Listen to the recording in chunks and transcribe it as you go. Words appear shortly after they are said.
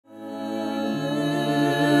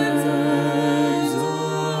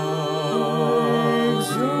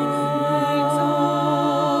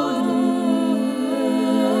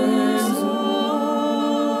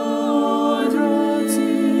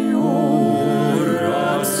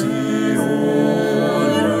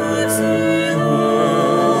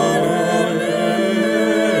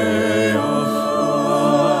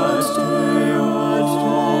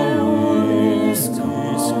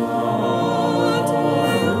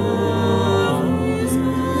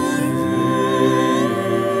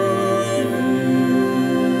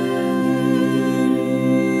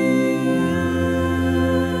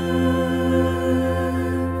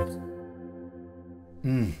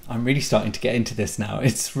really starting to get into this now.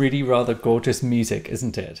 It's really rather gorgeous music,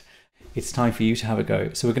 isn't it? It's time for you to have a go.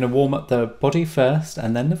 So we're going to warm up the body first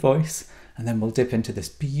and then the voice, and then we'll dip into this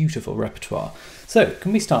beautiful repertoire. So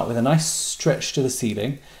can we start with a nice stretch to the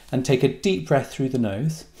ceiling and take a deep breath through the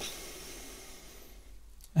nose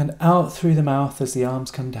and out through the mouth as the arms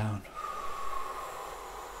come down.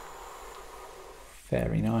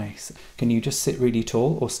 Very nice. Can you just sit really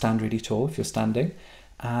tall or stand really tall if you're standing,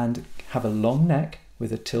 and have a long neck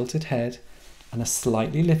with a tilted head and a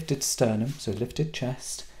slightly lifted sternum, so lifted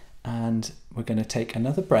chest. And we're going to take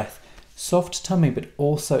another breath, soft tummy, but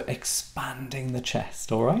also expanding the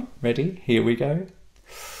chest. All right, ready? Here we go.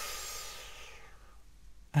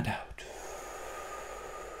 And out.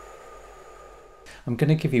 I'm going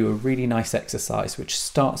to give you a really nice exercise which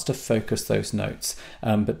starts to focus those notes,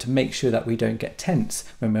 but to make sure that we don't get tense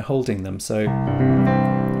when we're holding them. So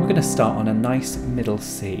we're going to start on a nice middle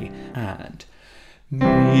C, and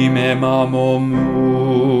mi me ma mo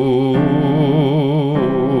mu,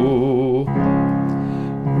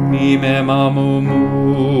 mi me ma mo mu,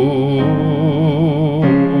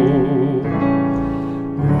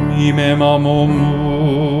 mi me ma mo mu.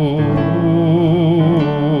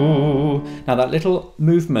 Now that little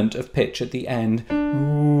movement of pitch at the end,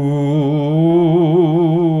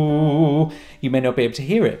 you may not be able to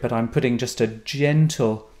hear it, but I'm putting just a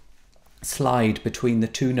gentle slide between the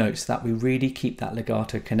two notes so that we really keep that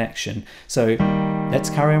legato connection. So let's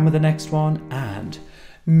carry on with the next one, and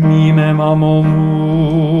mi me ma mo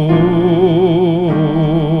mu,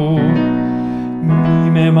 mi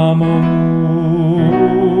me ma mo mu,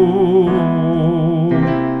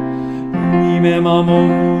 mi me ma mo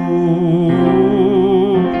mu.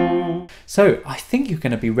 So I think you're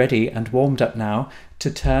going to be ready and warmed up now to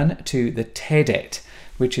turn to the tedet,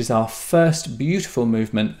 which is our first beautiful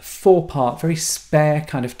movement, 4-part, very spare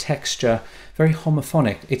kind of texture, very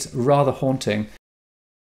homophonic. It's rather haunting.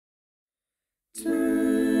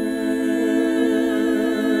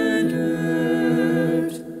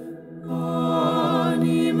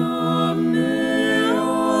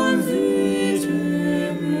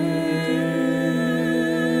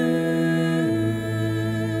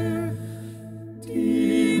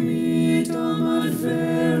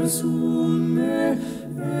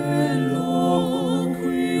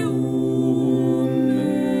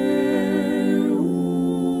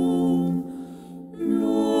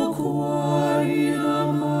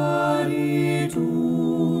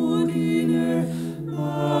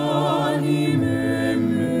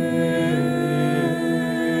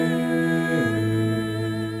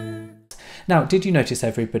 Now, did you notice,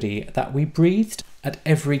 everybody, that we breathed at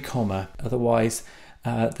every comma? Otherwise,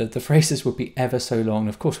 the phrases would be ever so long.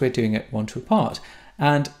 Of course, we're doing it 1-2 apart.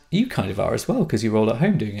 And you kind of are as well, because you're all at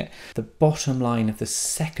home doing it. The bottom line of the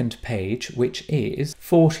second page, which is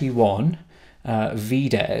 41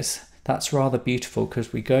 Vides, that's rather beautiful,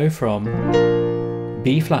 because we go from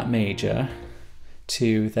B flat major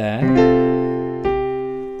to there,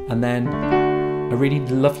 and then a really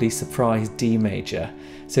lovely surprise D major.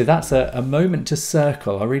 So that's a moment to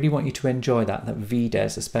circle. I really want you to enjoy that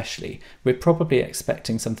Vides especially. We're probably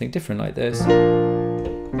expecting something different like this.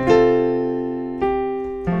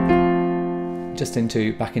 Just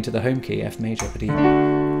back into the home key, F major, but he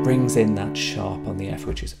brings in that sharp on the F,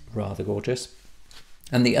 which is rather gorgeous.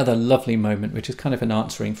 And the other lovely moment, which is kind of an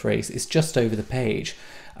answering phrase, is just over the page,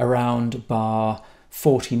 around bar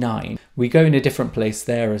 49. We go in a different place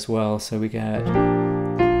there as well, so we get...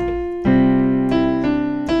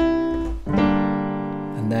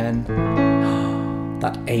 and then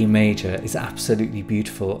that A major is absolutely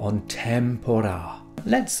beautiful on tempora.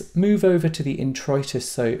 Let's move over to the introitus,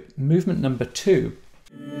 so movement number 2.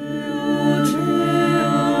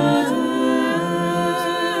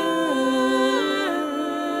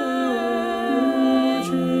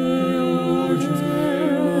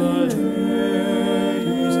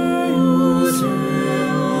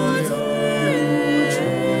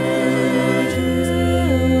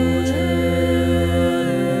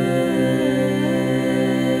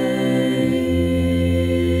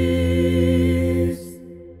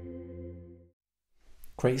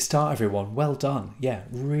 Great start, everyone. Well done. Yeah,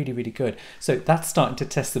 really, really good. So that's starting to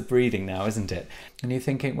test the breathing now, isn't it? And you're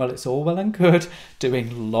thinking, well, it's all well and good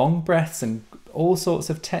doing long breaths and all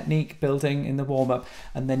sorts of technique building in the warm-up,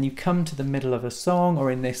 and then you come to the middle of a song,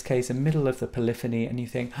 or in this case, the middle of the polyphony, and you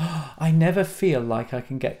think, oh, I never feel like I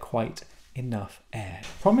can get quite enough air.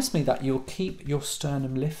 Promise me that you'll keep your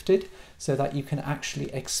sternum lifted so that you can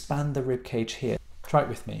actually expand the rib cage here. Try it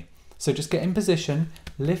with me. So just get in position,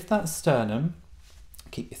 lift that sternum,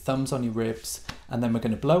 keep your thumbs on your ribs, and then we're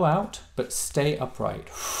going to blow out, but stay upright.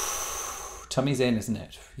 Tummy's in, isn't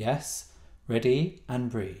it? Yes. Ready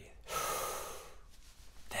and breathe.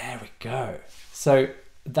 There we go. So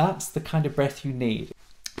that's the kind of breath you need.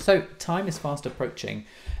 So time is fast approaching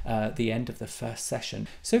the end of the first session.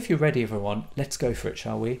 So if you're ready, everyone, let's go for it,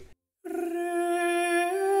 shall we?